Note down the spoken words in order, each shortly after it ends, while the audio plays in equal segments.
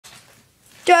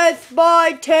Death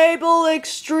by Table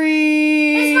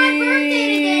Extreme! It's my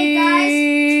birthday today,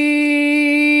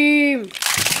 guys!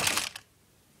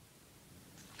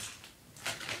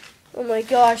 Oh my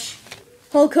gosh.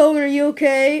 Hulk Hogan, are you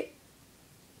okay?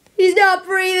 He's not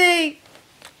breathing!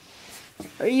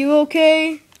 Are you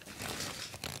okay?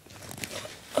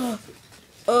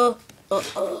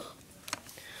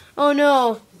 Oh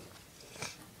no.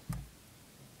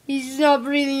 He's not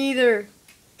breathing either.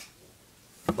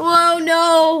 Oh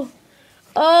no!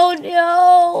 Oh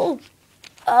no!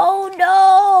 Oh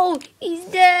no! He's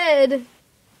dead!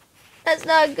 That's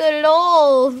not good at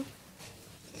all!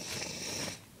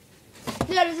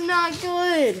 That is not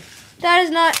good! That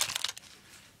is not...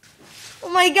 Oh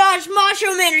my gosh,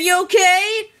 Macho Man, are you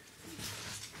okay?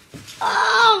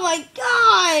 Oh my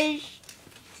gosh!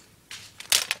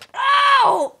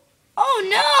 Ow! Oh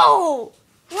no!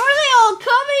 Where are they all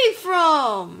coming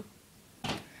from?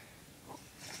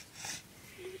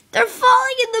 They're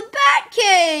falling in the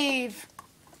Batcave!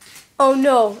 Oh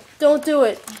no, don't do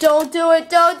it. Don't do it,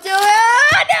 don't do it!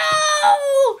 Ah,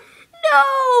 no!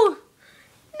 No!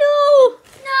 No!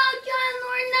 No, John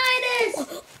Laurinaitis!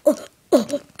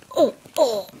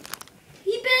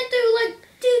 He been through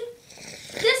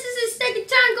this is his second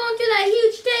time going through that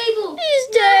huge table. He's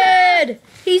dead!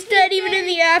 He's dead even in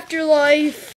the afterlife.